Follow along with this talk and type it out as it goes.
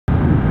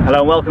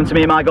Hello and welcome to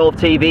Me and My Golf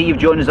TV. You've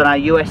joined us on our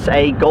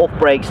USA Golf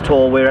Breaks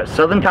tour. We're at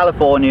Southern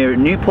California,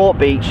 Newport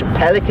Beach,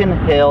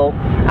 Pelican Hill.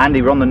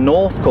 Andy, we're on the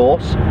North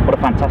Course. What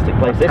a fantastic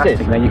place this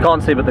is. Man. You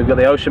can't see, but they've got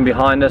the ocean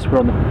behind us. We're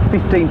on the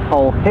 15th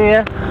hole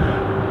here.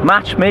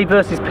 Match me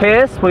versus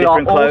Pierce. We are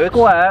all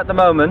square at the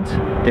moment.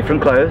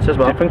 Different clothes as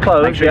well. Different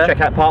clothes. Make sure you check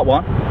out part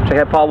one. Check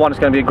out part one. It's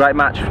going to be a great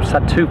match. We've just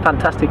had two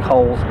fantastic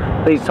holes.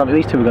 These two are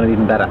going to be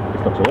even better.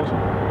 This looks awesome.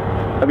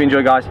 Hope you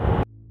enjoy, guys.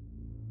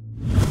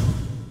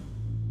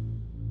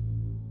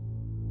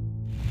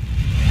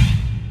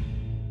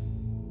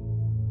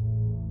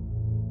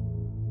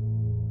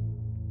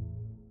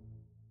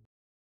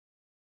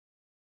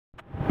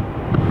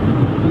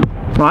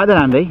 Right then,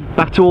 Andy,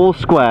 back to all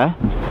square.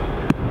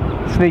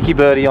 Sneaky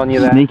birdie on you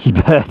there. Sneaky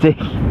birdie.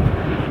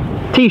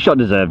 Tee shot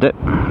deserved it.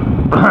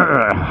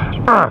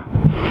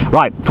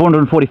 Right,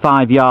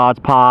 445 yards,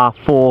 par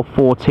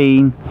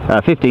 15,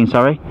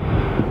 sorry.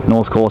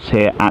 North Course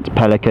here at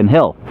Pelican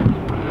Hill.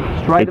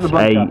 Straight to the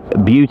bunker. It's a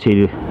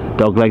beauty.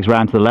 Dog legs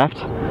round to the left.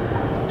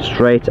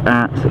 Straight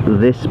at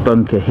this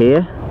bunker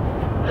here.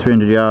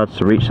 300 yards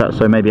to reach that,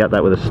 so maybe at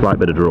that with a slight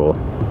bit of draw.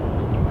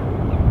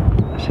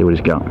 Let's see what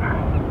he's got.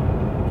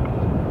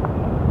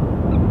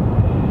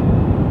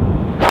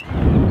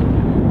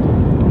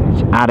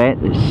 At it,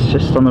 it's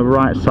just on the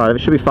right side of it.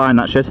 Should be fine,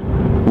 that should.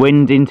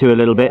 Wind into a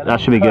little bit,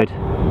 that should be good.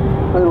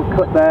 A little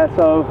cut there,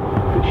 so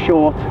it's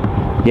short.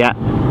 Yeah.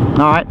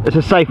 Alright, it's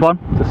a safe one.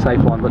 It's a safe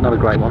one, but not a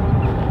great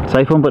one.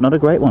 Safe one, but not a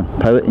great one.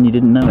 Poet, and you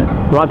didn't know it.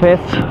 Right,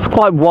 Pierce.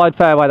 Quite wide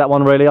fairway, that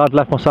one, really. I've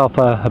left myself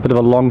a bit of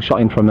a long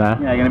shot in from there.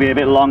 Yeah, going to be a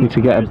bit long. Need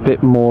to get a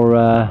bit more,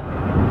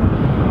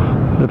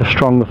 bit of a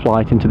stronger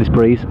flight into this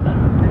breeze.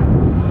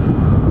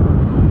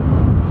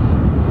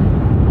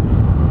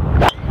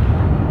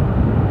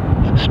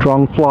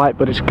 Strong flight,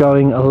 but it's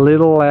going a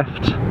little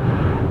left,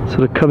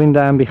 sort of coming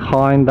down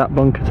behind that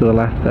bunker to the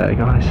left there,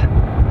 guys.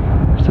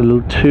 Just a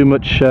little too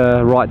much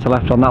right to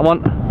left on that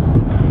one.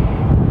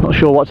 Not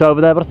sure what's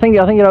over there, but I think it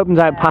opens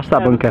out past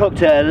that bunker.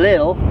 Cooked it a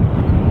little.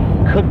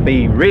 Could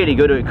be really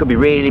good or it could be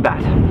really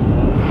bad.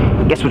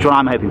 Guess which one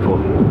I'm hoping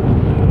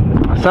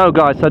for. So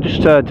guys, so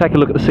just take a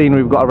look at the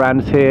scenery we've got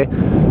around us here.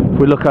 If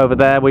we look over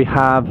there, we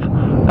have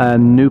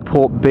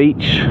Newport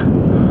Beach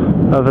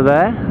over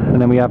there, and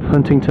then we have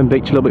Huntington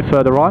Beach a little bit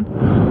further on,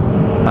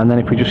 and then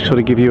if we just sort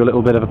of give you a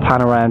little bit of a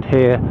pan around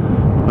here,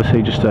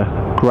 obviously just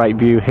a great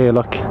view here.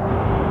 Look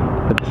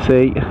at the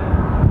sea.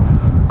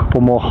 A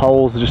couple more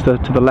holes just to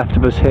the left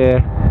of us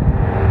here,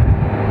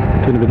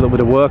 doing a little bit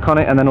of work on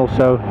it, and then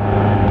also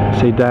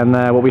see down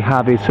there what we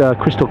have is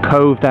Crystal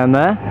Cove down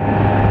there,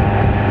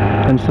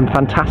 and some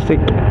fantastic,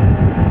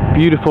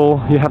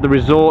 beautiful. You have the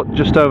resort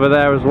just over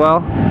there as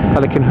well,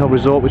 Pelican Hill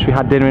Resort, which we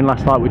had dinner in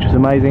last night, which was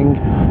amazing,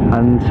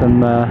 and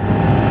some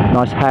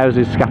nice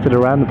houses scattered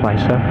around the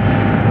place. So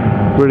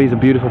really is a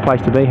beautiful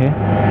place to be here.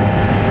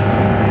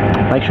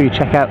 Make sure you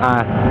check out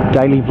our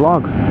daily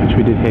vlog which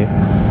we did here,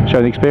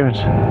 showing the experience.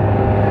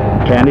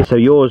 Okay, Andy, so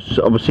yours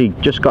obviously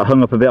just got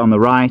hung up a bit on the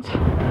right.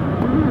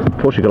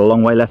 Unfortunately got a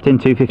long way left in,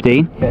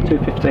 215. Yeah,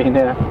 215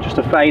 there. Just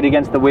a fade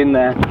against the wind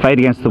there. Fade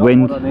against the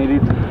wind. What I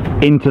needed.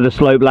 Into the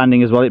slope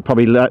landing as well. It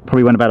probably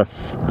went about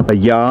a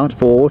yard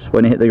forward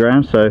when it hit the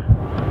ground. So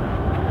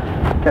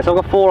okay, so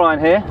I've got 4 iron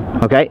here.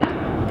 Okay.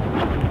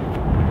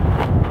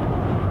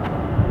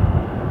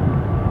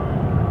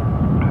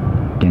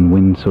 Again,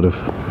 wind sort of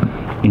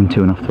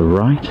into and off the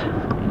right.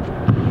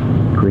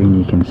 Green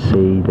you can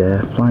see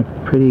there, flag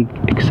pretty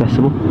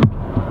accessible.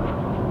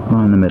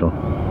 Right in the middle.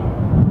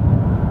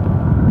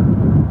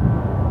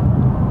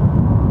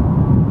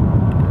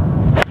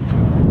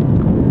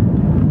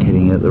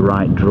 Hitting it at the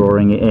right,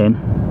 drawing it in.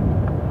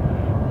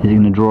 Is he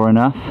going to draw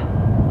enough?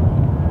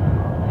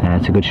 Yeah,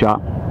 it's a good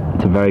shot.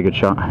 It's a very good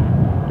shot.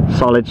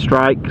 Solid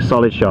strike,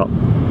 solid shot.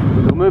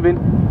 Still moving,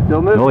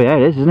 still moving. Oh yeah,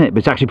 it is, isn't it? But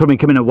it's actually probably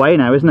coming away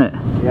now, isn't it?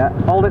 Yeah,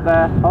 hold it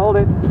there, hold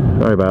it.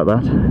 Sorry about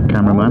that,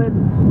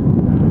 cameraman.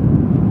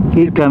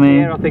 Keep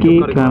coming,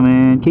 keep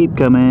coming, keep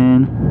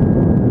coming.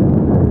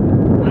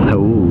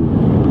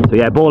 Oh. So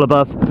yeah, ball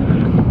above.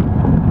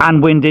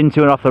 And wind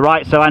into and off the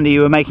right. So Andy,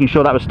 you were making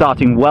sure that was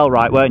starting well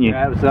right, weren't you?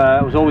 Yeah,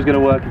 it was always going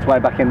to work its way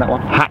back in, that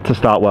one. Had to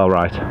start well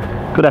right.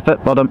 Good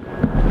effort, well done.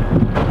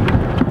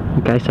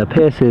 Okay, so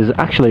Pierce's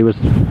actually was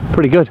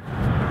pretty good.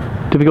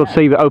 Difficult to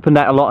see, but opened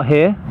out a lot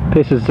here.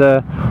 Pierce has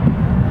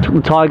took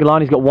the tiger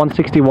line. He's got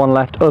 161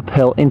 left,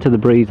 uphill into the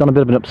breeze, on a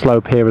bit of an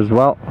upslope here as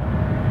well.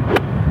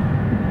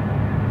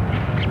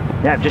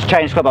 Yeah, I've just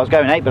changed club. I was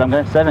going 8, but I'm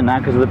going 7 now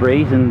because of the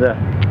breeze, and the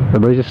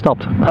breeze has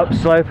stopped.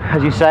 Upslope,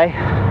 as you say.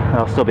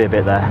 There'll still be a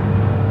bit there.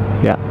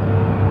 Yeah.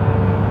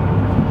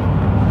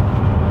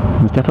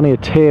 There's definitely a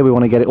tier. We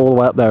want to get it all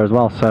the way up there as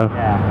well. So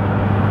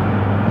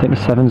yeah. I think the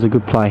 7's a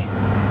good play.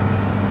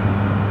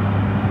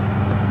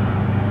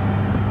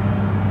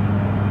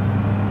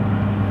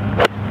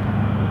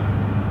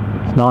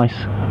 It's nice.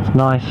 It's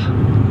nice.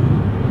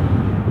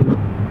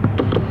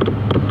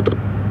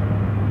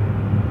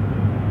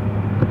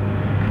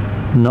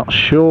 Not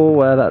sure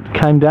where that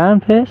came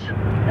down, Pierce.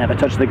 Never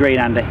touched the green,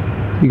 Andy.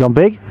 You gone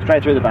big?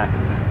 Straight through the back.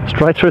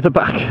 Straight through the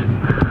back.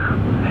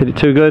 Hit it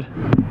too good?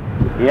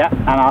 Yeah,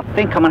 and I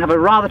think I'm going to have a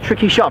rather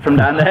tricky shot from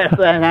down there,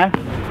 now.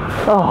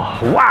 Oh,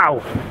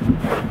 wow!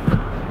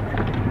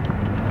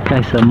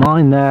 Okay, so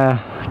mine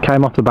there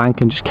came off the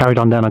bank and just carried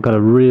on down. I got a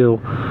real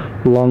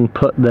long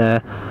putt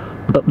there,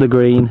 up the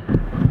green.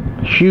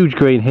 Huge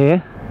green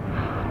here,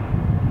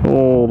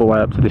 all the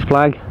way up to this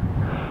flag.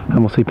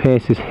 And we'll see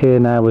Pierce's here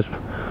now was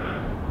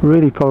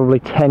really probably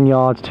 10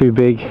 yards too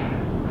big.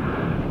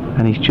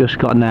 And he's just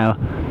got now,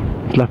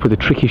 he's left with a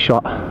tricky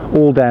shot,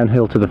 all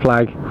downhill to the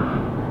flag.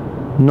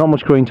 Not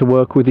much green to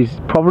work with. Is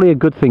probably a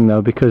good thing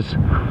though, because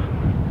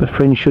the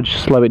fringe should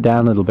slow it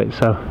down a little bit.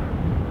 So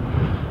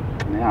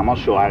yeah, I'm not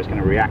sure how it's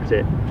going to react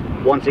it.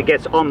 Once it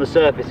gets on the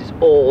surface, it's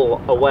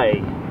all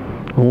away.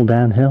 All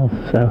downhill,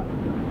 so.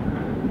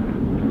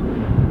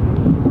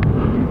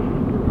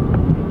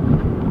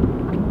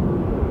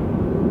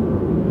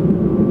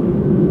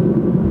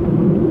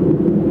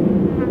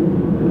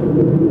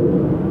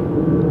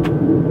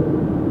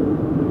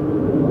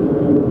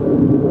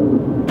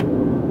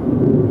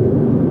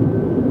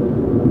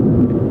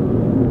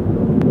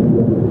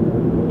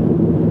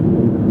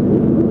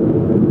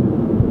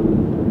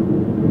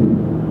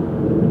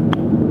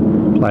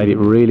 Played it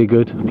really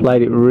good,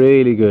 played it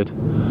really good.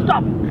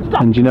 Stop!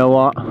 Stop! And you know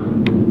what?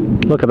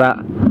 Look at that.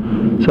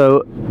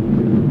 So,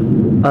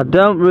 I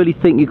don't really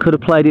think you could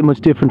have played it much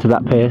different to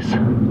that, Pierce.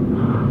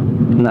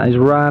 And that is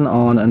ran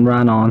on and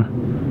ran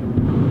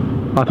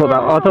on. I thought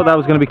that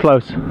was going to be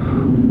close.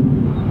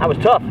 That was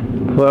tough.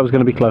 I thought that was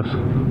going to be close.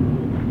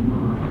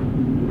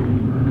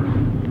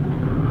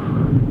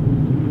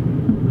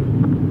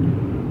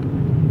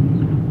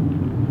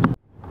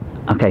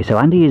 Okay, so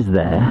Andy is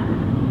there.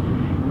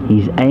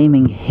 He's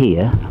aiming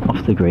here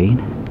off the green,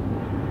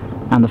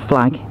 and the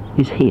flag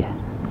is here.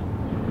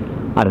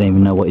 I don't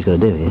even know what he's got to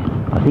do here.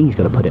 I think he's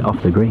got to put it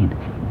off the green.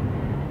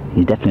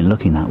 He's definitely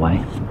looking that way.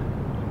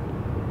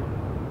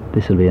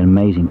 This will be an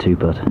amazing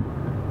two-putt.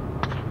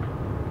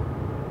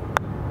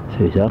 So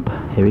he's up,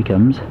 here he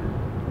comes.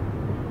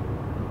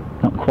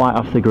 Not quite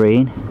off the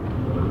green.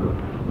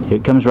 Here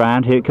it comes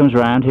round, here it comes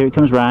round, here it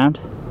comes round.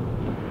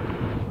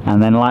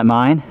 And then, like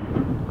mine,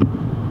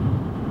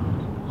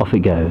 off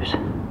it goes.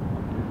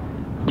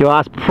 You know,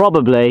 that's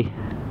probably,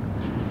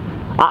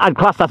 I'd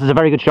class that as a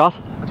very good shot.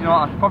 But you know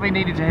what, I probably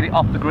needed to hit it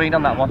off the green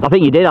on that one. I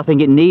think you did. I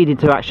think it needed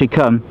to actually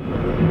come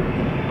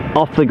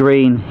off the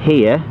green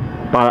here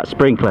by that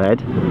sprinkler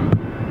head,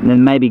 and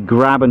then maybe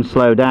grab and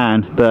slow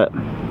down. But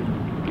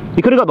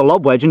you could have got the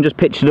lob wedge and just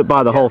pitched it up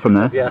by the hole from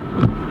there. Yeah.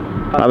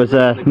 That was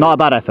not a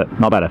bad effort.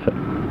 Not a bad effort.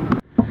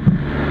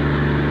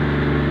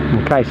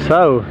 Okay,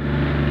 so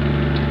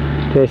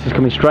Pierce is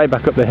coming straight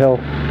back up the hill.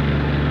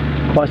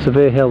 Quite a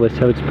severe hill this,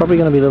 so it's probably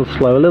going to be a little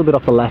slow, a little bit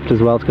off the left as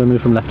well. It's going to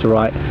move from left to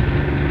right.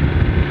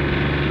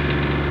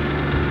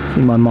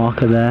 See my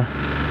marker there.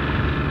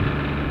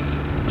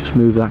 Just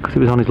move that because it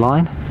was on his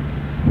line.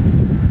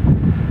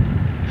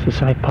 It's a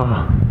safe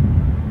par.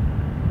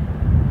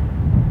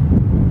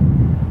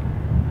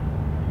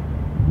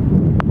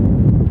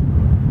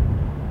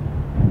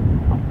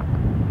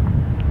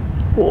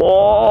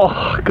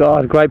 Oh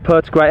God, great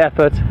putt, great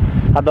effort.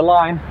 Had the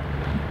line.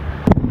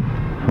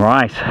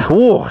 Right.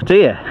 Oh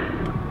dear.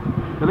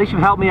 At least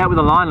you've helped me out with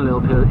the line a little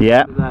bit.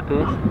 Yeah. There,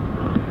 Pierce.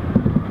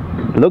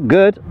 Looked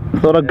good.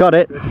 Thought I got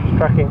it.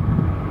 Tracking.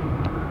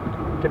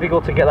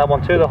 Difficult to get that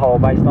one to the hole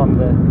based on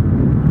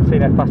the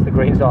seeing how fast the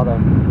greens are though.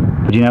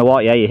 But you know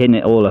what? Yeah, you're hitting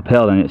it all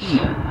uphill, and it's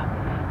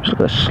just look at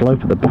the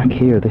slope at the back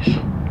here of this.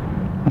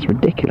 That's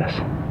ridiculous.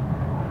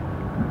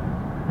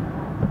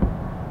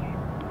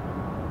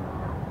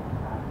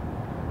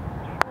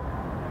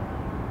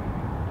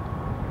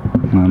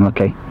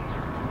 Unlucky.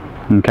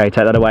 Okay,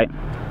 take that away.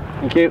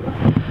 Thank you.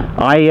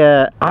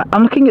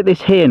 I'm looking at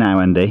this here now,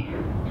 Andy.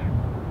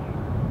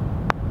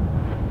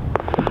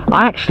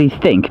 I actually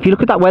think, if you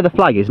look at that where the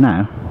flag is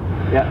now,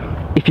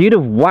 yeah. If you'd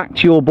have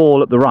whacked your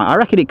ball up the right, I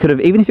reckon it could have,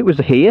 even if it was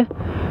here,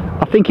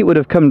 I think it would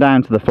have come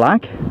down to the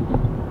flag.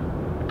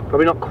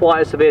 Probably not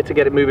quite as severe to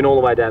get it moving all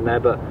the way down there,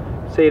 but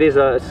see, it is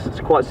it's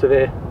quite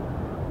severe.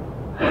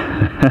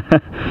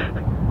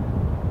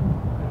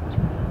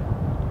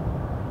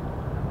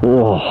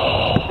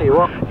 Oh, Tell you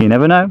what. you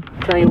never know.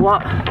 Tell you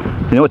what.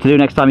 You know what to do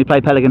next time you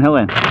play Pelican Hill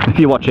then, if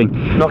you're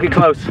watching. Knock it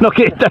close. Knock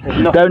it.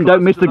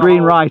 Don't miss the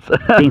green right.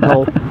 15th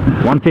hole,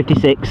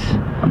 156.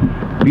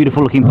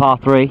 Beautiful looking par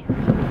 3.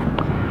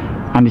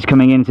 And it's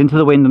coming in. It's into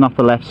the wind and off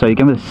the left, so you're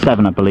going with a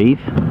 7, I believe.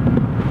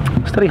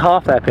 Steady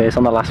half there, Pierce,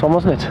 on the last one,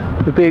 wasn't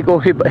it? The big,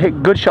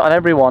 hit good shot on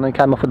everyone and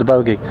came off with the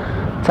bogey.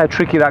 That's how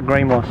tricky that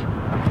green was.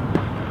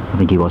 I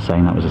think he was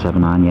saying that was a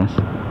 7-iron, yes.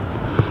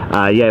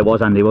 Yeah, it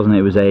was, Andy, wasn't it?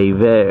 It was a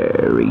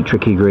very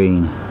tricky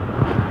green.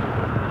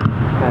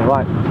 Okay,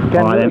 right.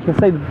 Again, right, you can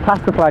see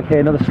past the flag here,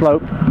 another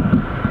slope.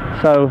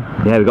 So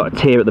yeah, we've got a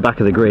tier at the back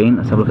of the green.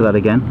 Let's have a look at that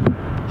again.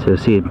 So you'll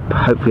see,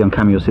 hopefully on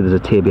camera you'll see there's a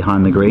tier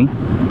behind the green.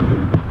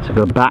 So we've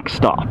got a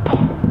backstop.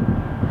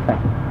 okay.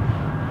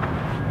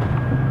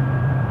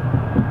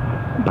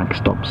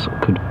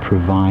 Backstops could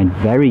provide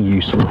very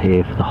useful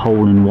here for the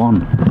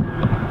hole-in-one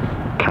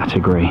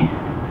category.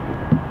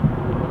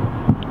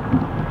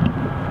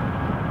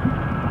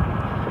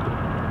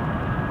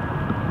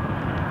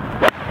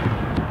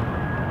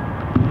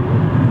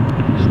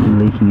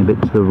 swing a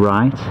bit to the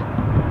right.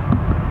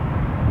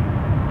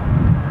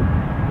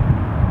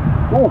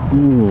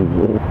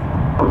 Ooh.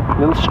 A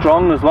little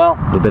strong as well.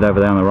 A little bit over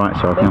there on the right,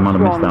 so I think I might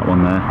have missed that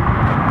one there.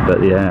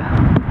 But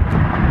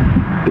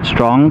yeah, a bit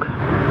strong.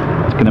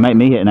 It's going to make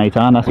me hit an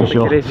 8-iron, that's for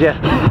sure. It is, yeah.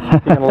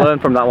 You're going to learn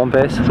from that one,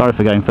 Piers. Sorry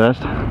for going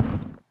first.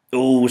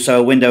 Oh, so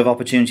a window of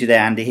opportunity there,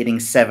 Andy hitting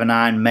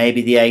 7-iron.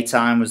 Maybe the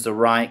 8-iron was the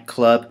right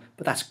club,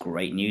 but that's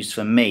great news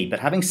for me. But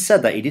having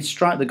said that, he did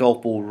strike the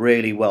golf ball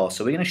really well.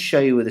 So we're going to show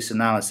you with this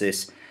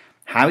analysis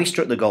how he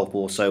struck the golf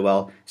ball so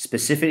well,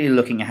 specifically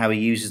looking at how he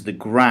uses the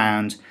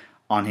ground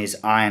on his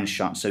iron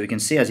shot. So we can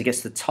see as he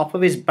gets to the top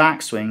of his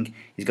backswing,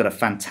 he's got a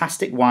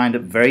fantastic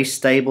wind-up, very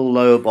stable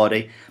lower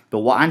body. But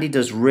what Andy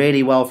does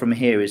really well from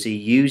here is he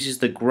uses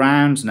the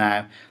ground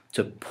now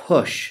to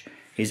push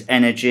his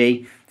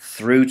energy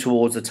through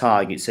towards the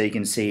target. So you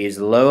can see his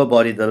lower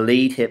body, the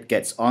lead hip,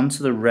 gets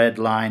onto the red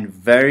line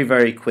very,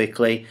 very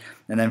quickly.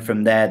 And then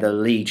from there, the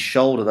lead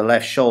shoulder, the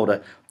left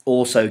shoulder,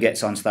 also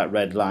gets onto that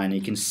red line.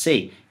 You can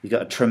see he's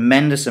got a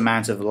tremendous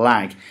amount of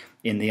lag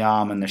in the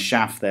arm and the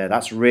shaft there.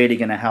 That's really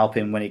going to help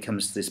him when it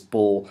comes to this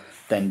ball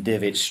then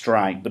divot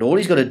strike. But all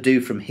he's got to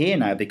do from here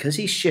now, because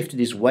he's shifted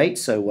his weight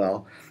so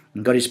well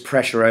and got his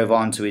pressure over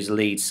onto his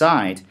lead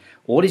side,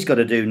 all he's got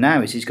to do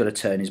now is he's got to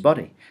turn his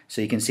body.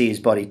 So you can see his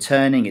body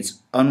turning,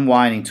 it's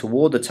unwinding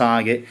toward the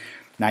target.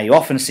 Now you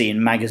often see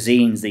in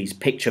magazines these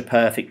picture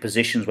perfect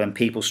positions when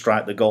people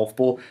strike the golf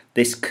ball.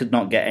 This could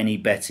not get any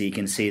better. You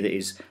can see that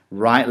his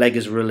right leg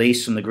is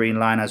released from the green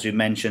line as we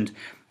mentioned,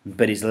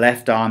 but his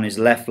left arm, his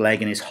left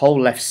leg and his whole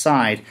left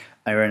side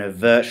are in a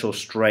virtual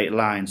straight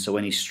line. So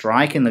when he's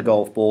striking the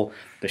golf ball,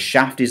 the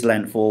shaft is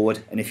leant forward,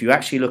 and if you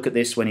actually look at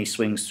this when he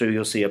swings through,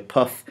 you'll see a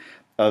puff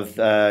of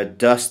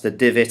dust, the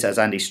divot as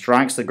Andy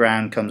strikes the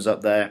ground comes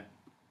up there.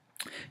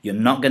 You're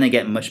not going to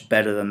get much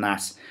better than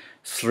that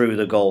through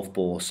the golf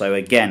ball. So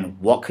again,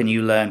 what can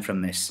you learn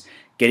from this?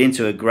 Get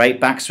into a great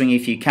backswing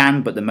if you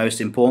can, but the most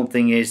important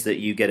thing is that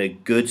you get a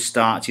good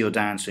start to your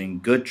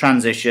downswing, good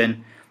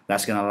transition.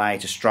 That's going to allow you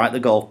to strike the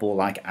golf ball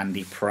like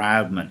Andy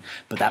Proudman.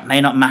 But that may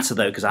not matter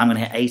though, because I'm going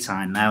to hit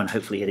 8-iron now and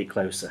hopefully hit it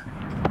closer.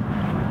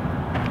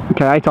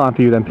 Okay, 8-iron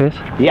for you then, Piers.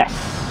 Yes.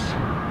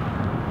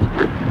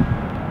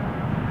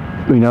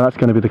 We know that's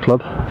going to be the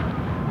club.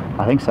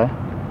 I think so.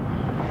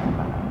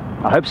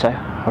 I hope so.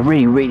 I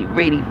really, really,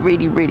 really,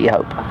 really, really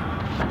hope.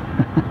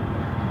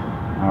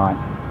 All right.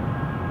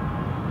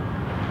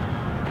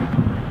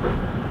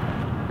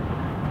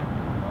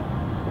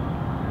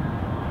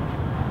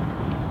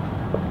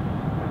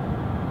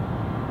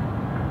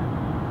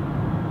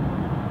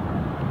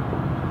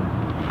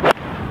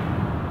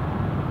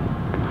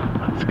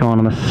 It's gone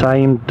in the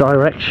same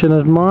direction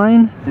as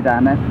mine. Sit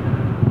down then.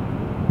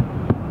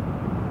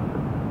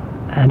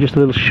 And just a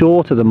little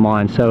shorter than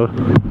mine, so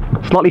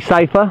slightly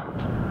safer.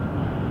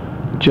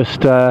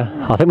 Just,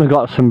 I think we've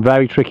got some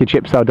very tricky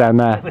chips though down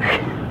there.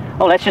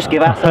 Oh, let's just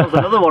give ourselves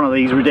another one of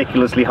these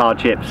ridiculously hard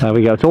chips. There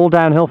we go. It's all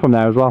downhill from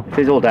there as well. It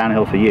is all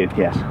downhill for you.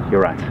 Yes, you're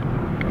right.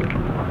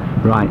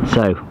 Right,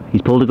 so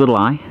he's pulled a good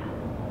lie,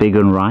 big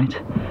and right.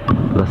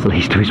 But that's the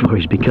least of his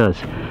worries because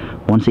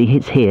once he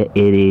hits here,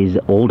 it is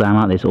all down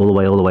like this, all the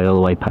way, all the way, all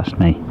the way past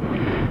me.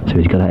 So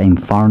he's got to aim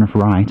far enough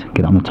right,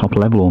 get on the top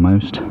level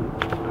almost.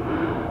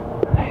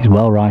 He's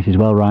well right, he's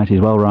well right,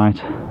 he's well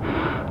right.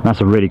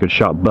 That's a really good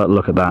shot, but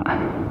look at that.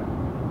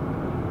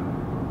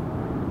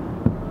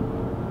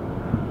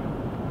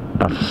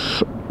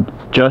 That's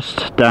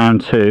just down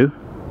to,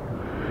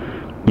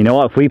 you know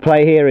what, if we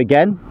play here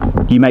again,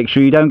 you make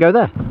sure you don't go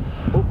there.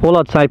 All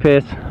I'd say,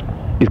 Piers,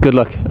 is good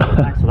luck.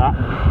 Thanks for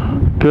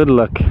that. Good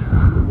luck.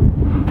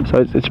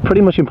 So it's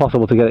pretty much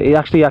impossible to get it. He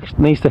actually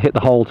needs to hit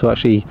the hole to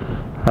actually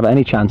have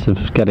any chance of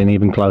getting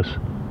even close.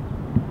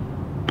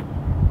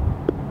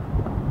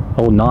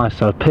 Oh nice,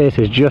 so Piers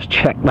has just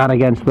checked that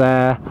against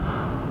there.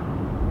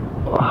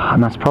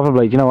 And that's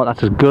probably, you know what,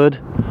 that's as good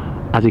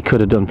as he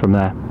could have done from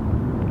there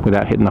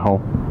without hitting the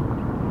hole.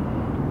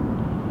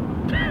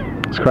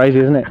 It's crazy,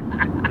 isn't it?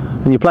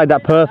 And you played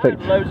that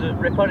perfect. Loads of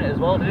rip on it as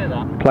well, didn't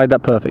it? Played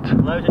that perfect.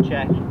 Loads of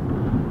check.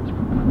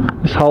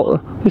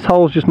 This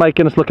hole's just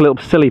making us look a little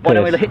silly, Piers.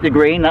 Why don't we hit the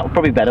green? That would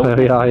probably be better. There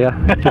we are, yeah.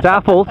 It's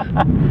our fault.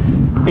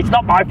 It's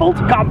not my fault,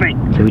 it can't be.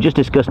 So we just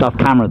discussed off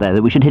camera there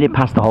that we should hit it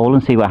past the hole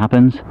and see what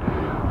happens.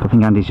 I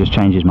think Andy's just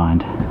changed his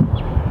mind.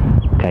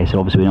 Okay, so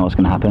obviously we know what's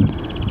going to happen.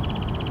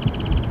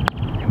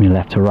 Coming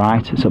left to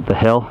right, it's up the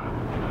hill.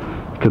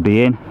 It could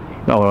be in.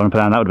 Oh, I want to put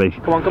down, that would be.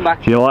 Come on, come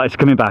back. Do you know what? It's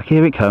coming back.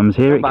 Here it comes,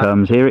 here it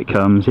comes, here it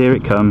comes, here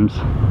it comes.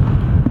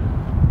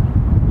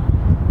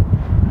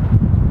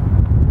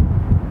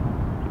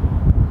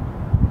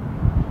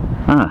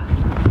 Ah,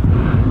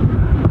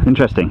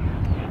 interesting.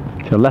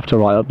 So left to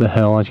right up the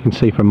hill, as you can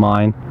see from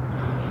mine.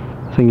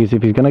 The thing is,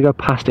 if he's going to go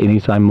past it, he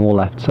needs to aim more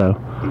left, so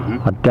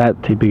I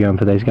doubt he'd be going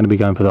for that. He's going to be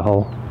going for the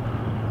hole.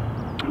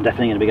 I'm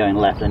definitely going to be going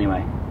left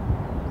anyway.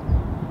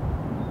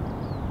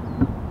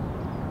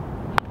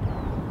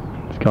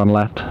 It's gone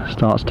left,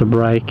 starts to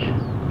break.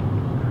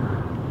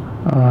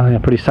 Oh yeah,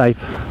 pretty safe,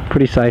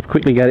 pretty safe.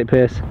 Quickly get it,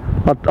 Piers.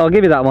 I'll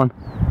give you that one.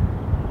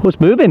 Oh, it's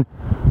moving.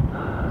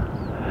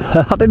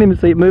 I didn't even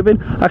see it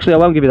moving. Actually, I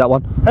won't give you that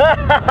one.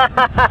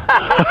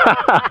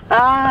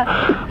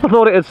 I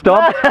thought it had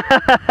stopped.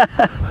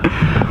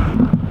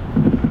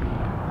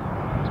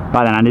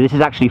 Right then, Andy, this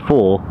is actually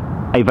for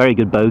a very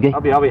good bogey.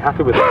 I'll be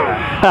happy with it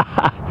now.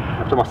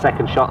 After my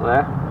second shot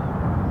there.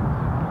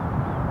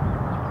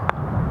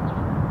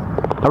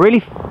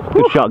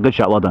 Good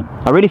shot, well done.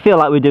 I really feel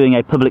like we're doing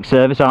a public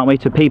service, aren't we,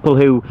 to people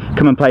who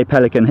come and play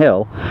Pelican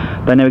Hill.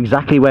 They know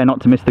exactly where not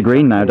to miss the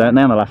green now, don't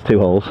they, on the last 2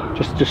 holes?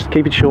 Just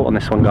keep it short on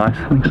this one, guys.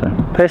 I think so.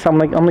 Pierce, I'm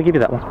gonna give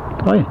you that one.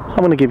 Oh yeah.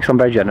 I'm gonna give you some,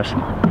 very generous.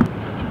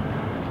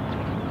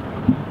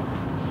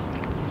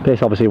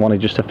 Pierce obviously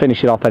wanted just to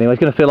finish it off anyway. He's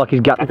gonna feel like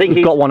he's got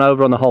one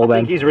over on the hole then.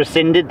 I think he's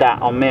rescinded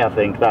that on me, I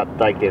think, that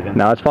I give him.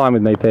 No, it's fine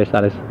with me, Pierce,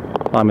 that is.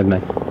 Fine with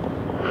me.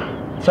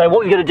 So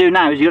what you're gonna do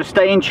now is you're gonna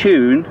stay in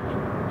tune.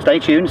 Stay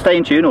tuned,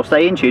 or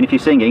stay in tune if you're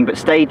singing, but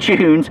stay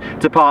tuned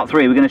to part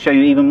 3. We're going to show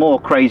you even more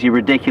crazy,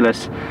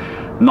 ridiculous,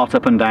 not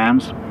up and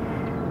downs.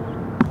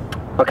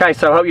 Okay,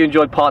 so I hope you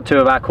enjoyed part 2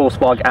 of our course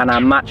vlog and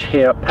our match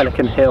here at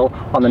Pelican Hill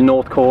on the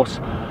North Course.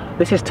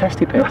 This is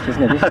testy, Pierce,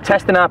 isn't it? This is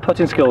testing our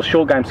putting skills,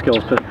 short game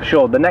skills for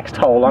sure. The next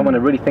hole, I'm going to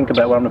really think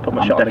about where I'm going to put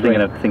my shot on the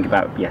green. I'm definitely going to think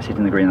about, yes,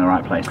 hitting the green in the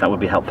right place. That would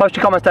be helpful. Post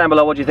your comments down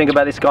below what you think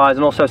about this, guys,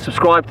 and also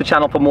subscribe to the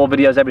channel for more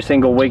videos every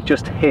single week,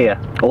 just here.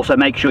 Also,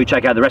 make sure you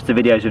check out the rest of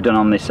the videos we've done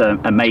on this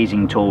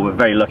amazing tour. We're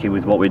very lucky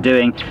with what we're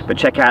doing, but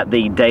check out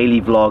the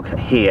daily vlog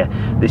here.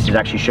 This is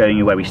actually showing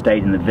you where we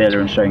stayed in the villa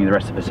and showing you the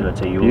rest of the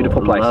facility. You'll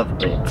Beautiful place. Love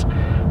it.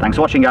 Thanks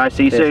for watching, guys.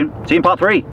 See you soon. See you in part 3.